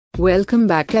Welcome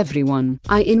back everyone.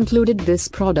 I included this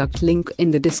product link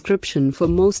in the description for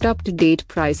most up-to-date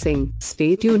pricing.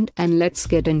 Stay tuned and let's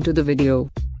get into the video.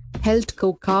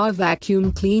 Helteko Car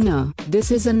Vacuum Cleaner.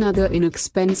 This is another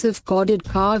inexpensive corded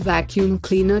car vacuum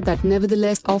cleaner that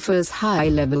nevertheless offers high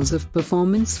levels of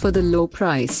performance for the low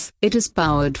price. It is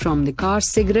powered from the car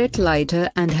cigarette lighter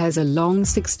and has a long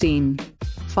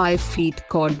 16.5 feet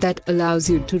cord that allows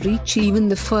you to reach even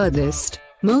the furthest,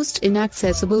 most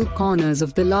inaccessible corners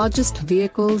of the largest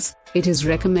vehicles. It is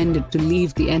recommended to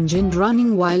leave the engine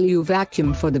running while you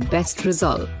vacuum for the best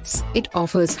results. It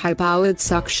offers high-powered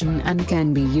suction and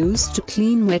can be used to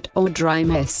clean wet or dry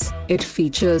mess. It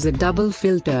features a double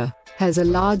filter, has a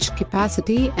large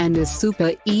capacity and is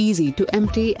super easy to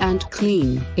empty and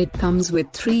clean. It comes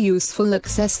with 3 useful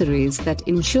accessories that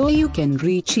ensure you can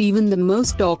reach even the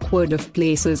most awkward of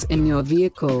places in your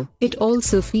vehicle. It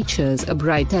also features a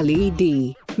bright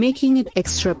LED, making it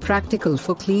extra practical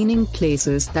for cleaning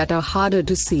places that are harder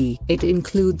to see. It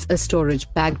includes a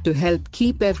storage bag to help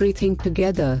keep everything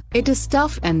together. It is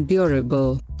tough and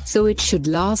durable, so it should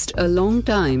last a long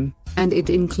time. And it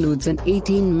includes an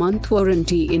 18-month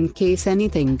warranty in case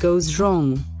anything goes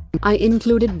wrong. I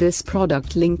included this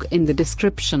product link in the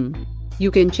description.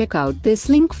 You can check out this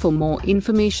link for more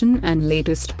information and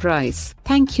latest price.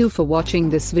 Thank you for watching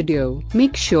this video.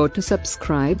 Make sure to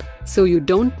subscribe so you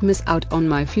don't miss out on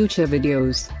my future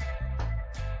videos.